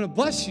 I'm going to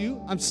bless you.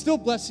 I'm still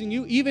blessing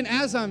you even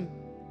as I'm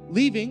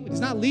leaving. He's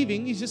not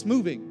leaving, he's just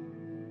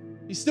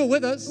moving. He's still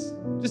with us,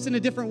 just in a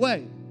different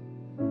way.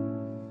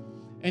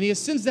 And he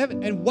ascends to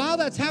heaven. And while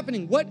that's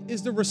happening, what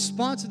is the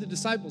response of the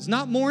disciples?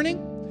 Not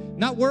mourning,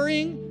 not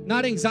worrying,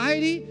 not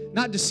anxiety,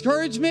 not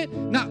discouragement,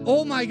 not,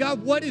 oh my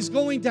God, what is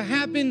going to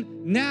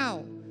happen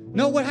now?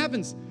 No, what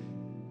happens?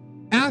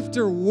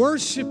 After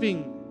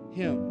worshiping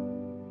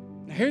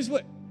him. Now here's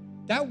what,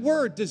 that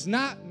word does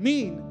not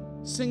mean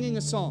singing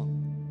a song.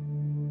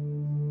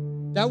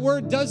 That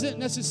word doesn't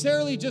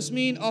necessarily just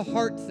mean a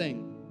heart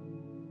thing.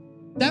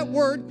 That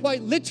word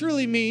quite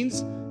literally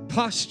means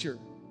posture.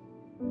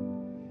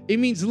 It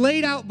means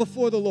laid out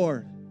before the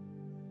Lord.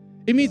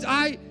 It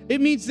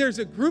means there's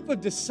a group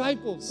of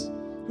disciples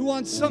who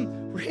on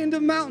some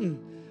random mountain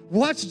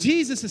watch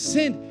Jesus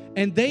ascend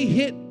and they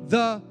hit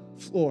the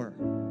floor.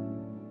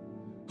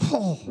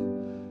 Oh,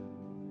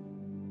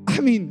 I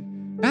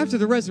mean, after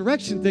the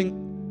resurrection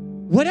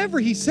thing, whatever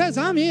he says,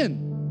 I'm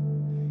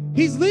in.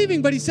 He's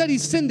leaving, but he said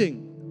he's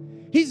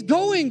sending. He's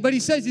going, but he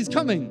says he's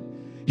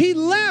coming. He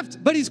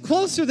left, but he's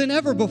closer than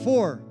ever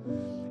before.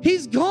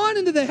 He's gone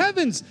into the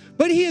heavens,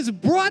 but he has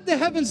brought the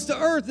heavens to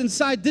earth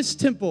inside this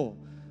temple,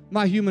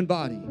 my human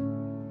body.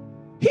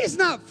 He's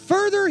not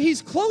further,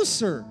 he's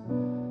closer.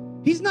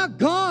 He's not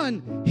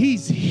gone,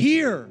 he's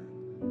here.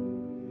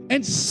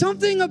 And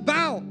something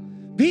about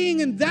being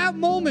in that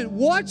moment,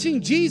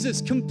 watching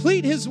Jesus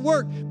complete his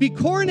work, be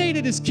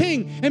coronated as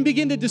king, and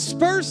begin to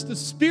disperse the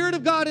Spirit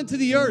of God into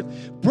the earth,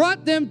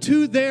 brought them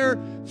to their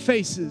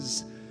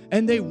faces.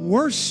 And they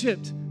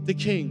worshiped the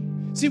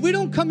king. See, we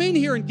don't come in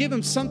here and give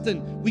him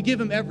something. We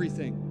give him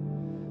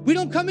everything. We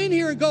don't come in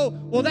here and go,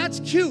 well, that's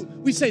cute.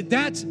 We say,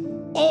 that's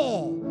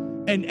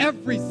all and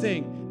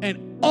everything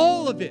and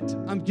all of it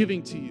I'm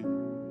giving to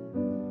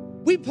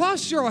you. We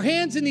posture our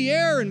hands in the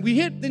air and we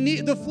hit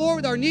the floor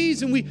with our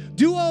knees and we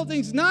do all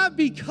things not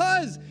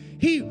because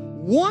he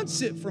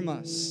wants it from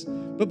us,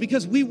 but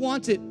because we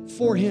want it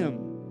for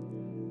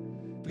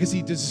him. Because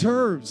he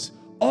deserves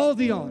all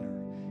the honor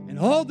and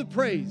all the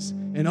praise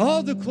and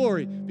all the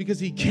glory, because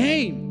he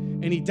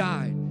came and he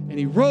died and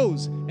he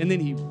rose and then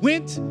he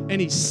went and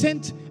he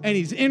sent and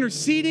he's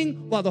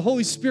interceding while the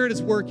Holy Spirit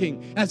is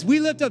working. As we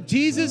lift up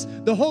Jesus,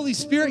 the Holy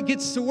Spirit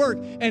gets to work,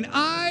 and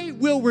I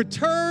will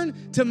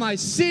return to my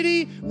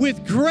city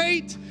with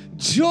great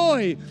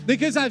joy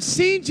because I've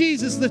seen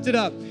Jesus lifted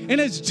up.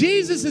 And as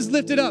Jesus is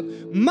lifted up,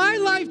 my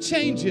life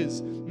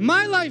changes.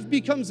 My life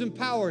becomes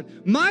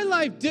empowered. My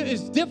life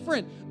is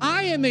different.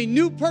 I am a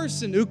new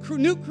person,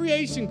 new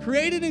creation,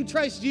 created in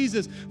Christ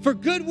Jesus for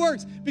good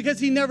works, because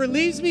he never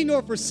leaves me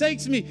nor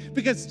forsakes me.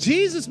 Because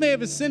Jesus may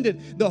have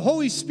ascended, the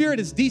Holy Spirit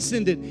has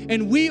descended,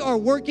 and we are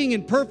working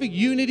in perfect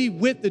unity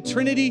with the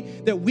Trinity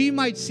that we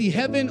might see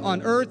heaven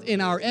on earth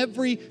in our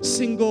every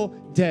single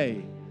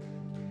day.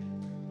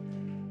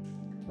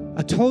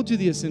 I told you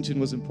the ascension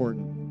was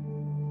important.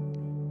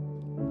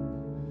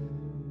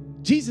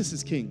 Jesus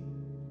is king.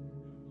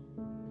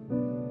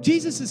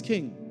 Jesus is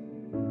king.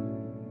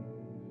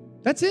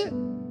 That's it.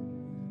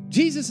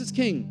 Jesus is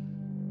king.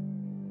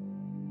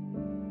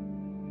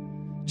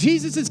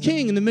 Jesus is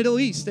king in the Middle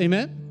East.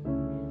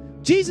 Amen.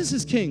 Jesus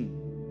is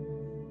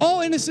king.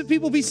 All innocent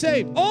people be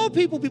saved. All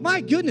people be,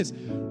 my goodness,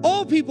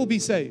 all people be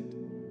saved.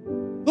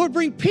 Lord,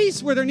 bring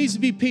peace where there needs to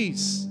be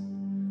peace.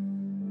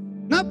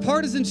 Not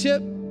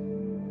partisanship.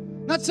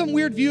 Not some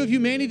weird view of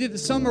humanity that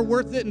some are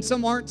worth it and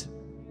some aren't.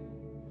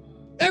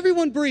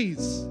 Everyone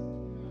breathes,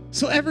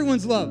 so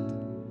everyone's loved.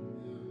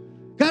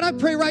 God, I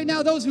pray right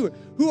now those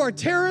who are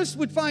terrorists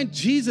would find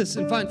Jesus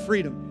and find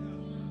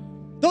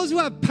freedom. Those who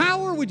have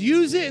power would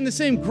use it in the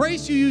same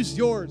grace you used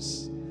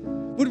yours.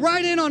 Would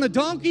ride in on a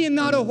donkey and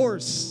not a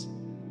horse.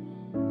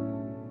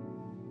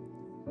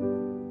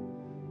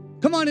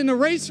 Come on, in the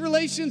race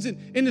relations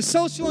and in the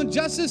social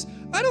injustice,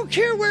 I don't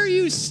care where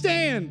you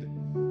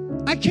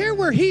stand. I care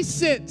where he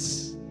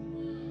sits.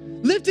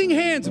 Lifting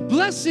hands,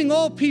 blessing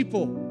all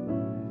people.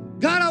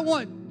 God, I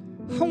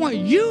want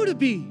you to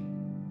be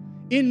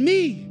in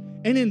me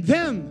and in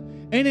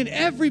them and in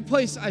every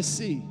place I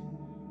see.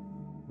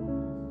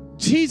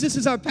 Jesus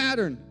is our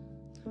pattern.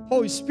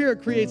 Holy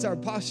Spirit creates our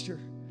posture.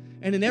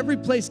 And in every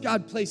place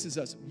God places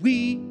us,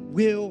 we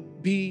will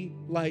be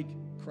like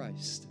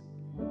Christ.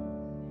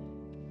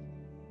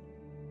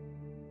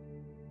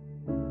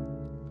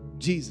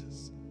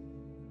 Jesus.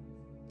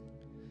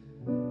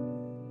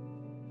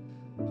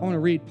 I want to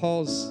read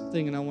Paul's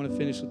thing, and I want to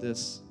finish with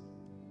this.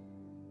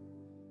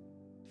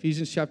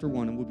 Ephesians chapter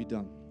 1, and we'll be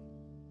done.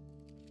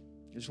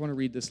 I just want to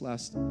read this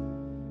last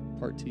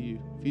part to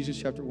you.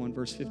 Ephesians chapter 1,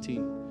 verse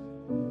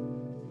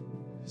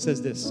 15. It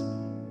says this.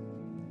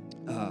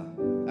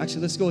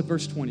 Actually, let's go with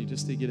verse 20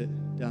 just to get it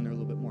down there a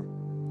little bit more.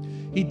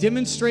 He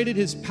demonstrated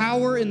his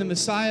power in the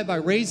Messiah by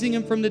raising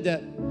him from the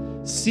dead,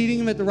 seating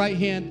him at the right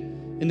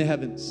hand in the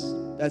heavens.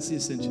 That's the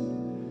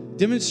ascension.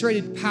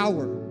 Demonstrated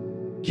power,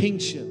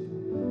 kingship,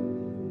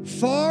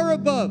 far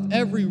above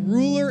every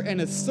ruler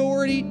and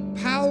authority,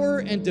 power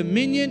and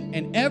dominion,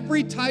 and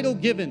every title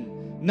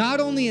given, not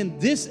only in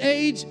this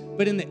age,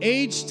 but in the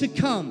age to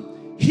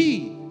come.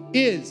 He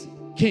is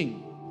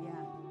king.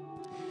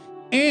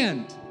 Yeah.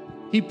 And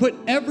he put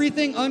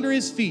everything under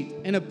his feet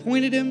and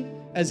appointed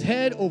him as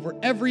head over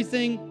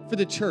everything for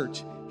the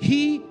church.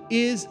 He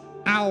is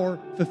our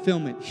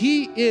fulfillment.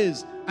 He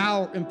is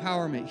our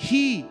empowerment.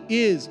 He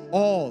is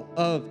all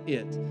of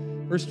it.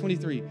 Verse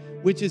 23,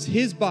 which is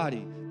his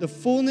body, the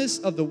fullness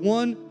of the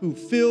one who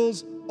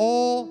fills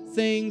all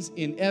things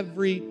in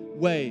every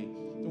way.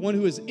 The one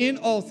who is in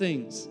all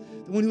things.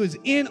 The one who is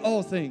in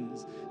all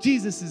things.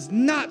 Jesus is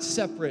not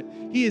separate.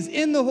 He is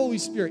in the Holy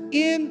Spirit,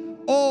 in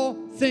all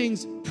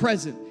things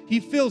present. He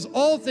fills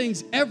all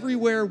things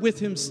everywhere with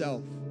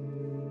himself.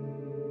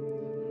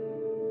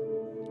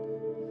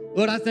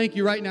 Lord, I thank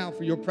you right now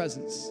for your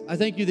presence. I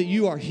thank you that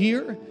you are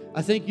here.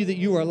 I thank you that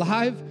you are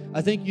alive.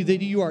 I thank you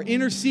that you are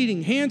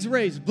interceding, hands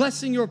raised,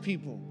 blessing your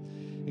people.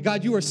 And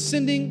God, you are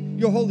sending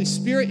your Holy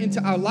Spirit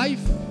into our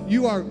life.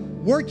 You are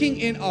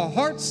working in our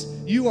hearts.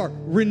 You are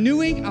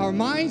renewing our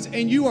minds,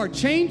 and you are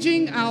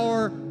changing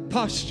our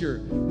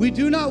posture. We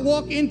do not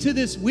walk into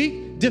this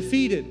week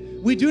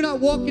defeated. We do not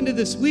walk into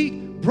this week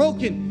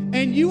broken.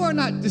 And you are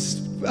not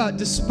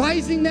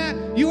despising that.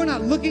 You are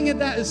not looking at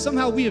that as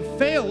somehow we have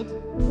failed.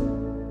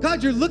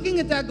 God, you're looking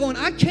at that going,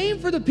 I came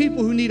for the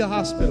people who need a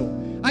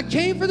hospital. I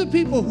came for the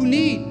people who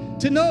need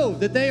to know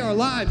that they are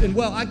alive and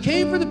well. I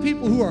came for the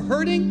people who are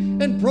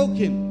hurting and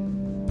broken.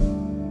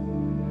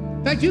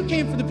 In fact, you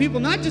came for the people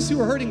not just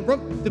who are hurting and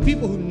broken, the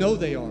people who know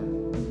they are.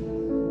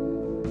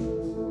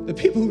 The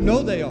people who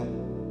know they are.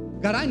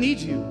 God, I need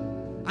you.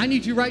 I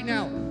need you right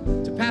now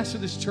to pastor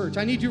this church.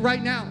 I need you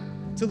right now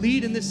to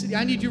lead in this city.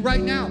 I need you right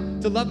now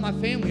to love my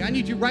family. I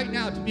need you right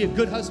now to be a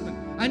good husband.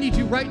 I need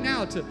you right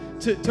now to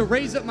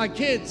raise up my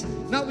kids,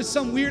 not with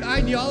some weird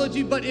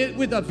ideology, but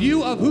with a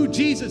view of who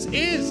Jesus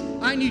is.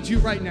 I need you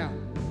right now.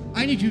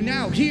 I need you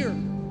now, here.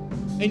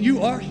 And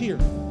you are here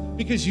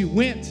because you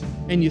went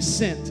and you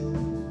sent.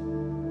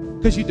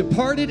 Because you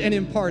departed and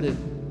imparted.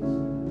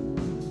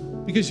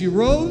 Because you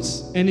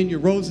rose and then you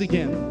rose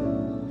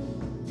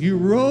again. You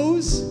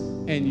rose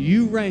and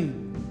you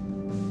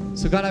reign.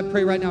 So God, I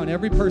pray right now in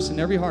every person,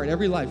 every heart,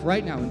 every life,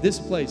 right now in this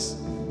place.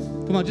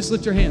 Come on, just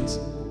lift your hands.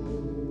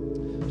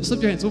 Just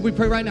lift your hands. Lord, we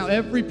pray right now,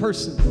 every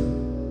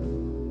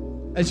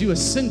person, as you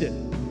ascended,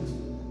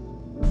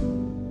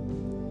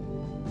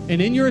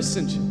 and in your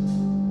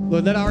ascension,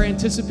 Lord, let our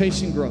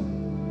anticipation grow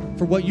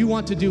for what you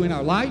want to do in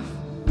our life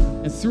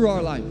and through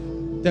our life,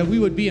 that we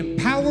would be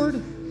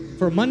empowered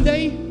for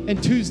Monday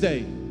and Tuesday,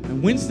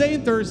 and Wednesday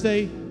and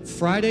Thursday,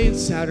 Friday and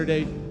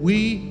Saturday.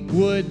 We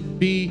would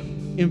be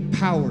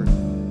empowered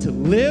to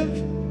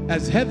live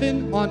as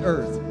heaven on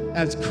earth,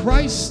 as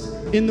Christ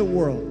in the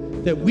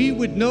world, that we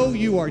would know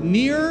you are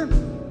near,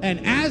 and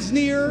as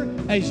near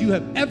as you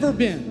have ever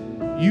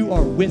been, you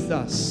are with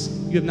us.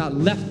 You have not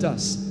left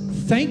us.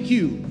 Thank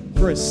you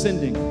for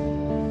ascending.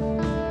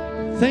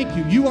 Thank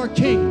you. You are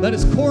King. Let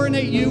us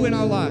coronate you in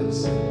our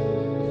lives.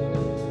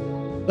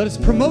 Let us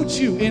promote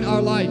you in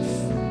our life.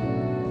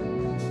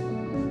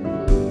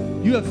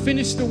 You have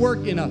finished the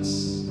work in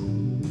us.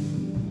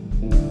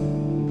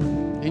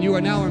 And you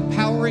are now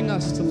empowering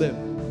us to live.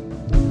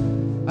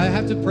 I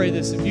have to pray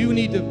this. If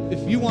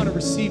you want to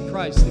receive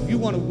Christ, if you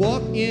want to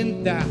walk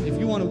in that, if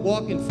you want to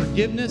walk in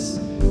forgiveness,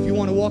 if you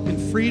want to walk in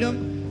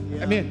freedom,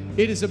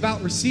 it is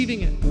about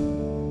receiving it.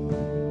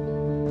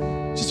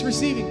 Just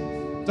receiving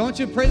it. Don't want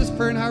you to pray this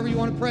prayer and however you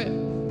want to pray it.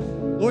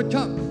 Lord,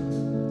 come.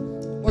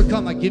 Lord,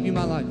 come, I give you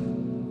my life.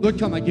 Lord,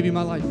 come, I give you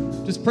my life.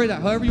 Just pray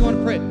that however you want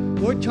to pray it.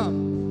 Lord,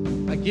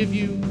 come, I give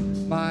you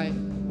my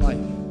life.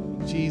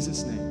 In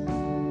Jesus' name,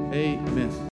 amen.